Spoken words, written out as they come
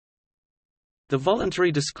The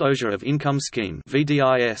Voluntary Disclosure of Income Scheme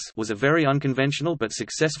 (VDIS) was a very unconventional but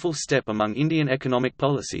successful step among Indian economic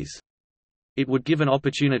policies. It would give an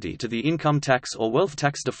opportunity to the income tax or wealth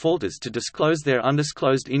tax defaulters to disclose their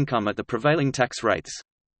undisclosed income at the prevailing tax rates.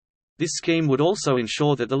 This scheme would also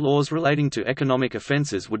ensure that the laws relating to economic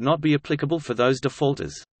offences would not be applicable for those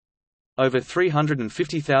defaulters. Over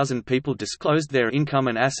 350,000 people disclosed their income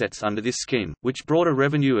and assets under this scheme, which brought a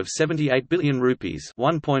revenue of 78 billion rupees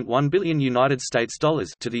 ($1.1 billion United States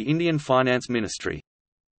dollars) to the Indian Finance Ministry.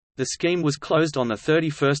 The scheme was closed on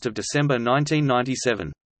 31 December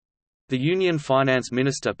 1997. The Union Finance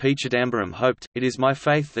Minister P. Chidambaram hoped, "It is my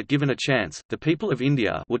faith that given a chance, the people of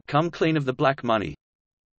India would come clean of the black money."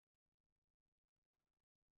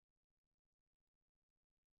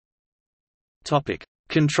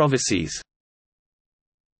 Controversies.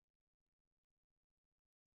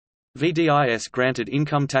 VDIS granted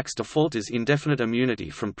income tax defaulters indefinite immunity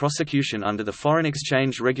from prosecution under the Foreign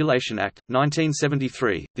Exchange Regulation Act,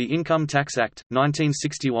 1973, the Income Tax Act,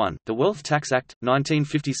 1961, the Wealth Tax Act,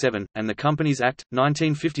 1957, and the Companies Act,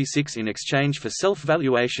 1956 in exchange for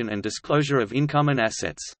self-valuation and disclosure of income and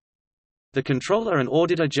assets. The Comptroller and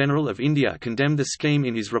Auditor General of India condemned the scheme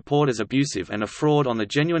in his report as abusive and a fraud on the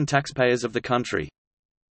genuine taxpayers of the country.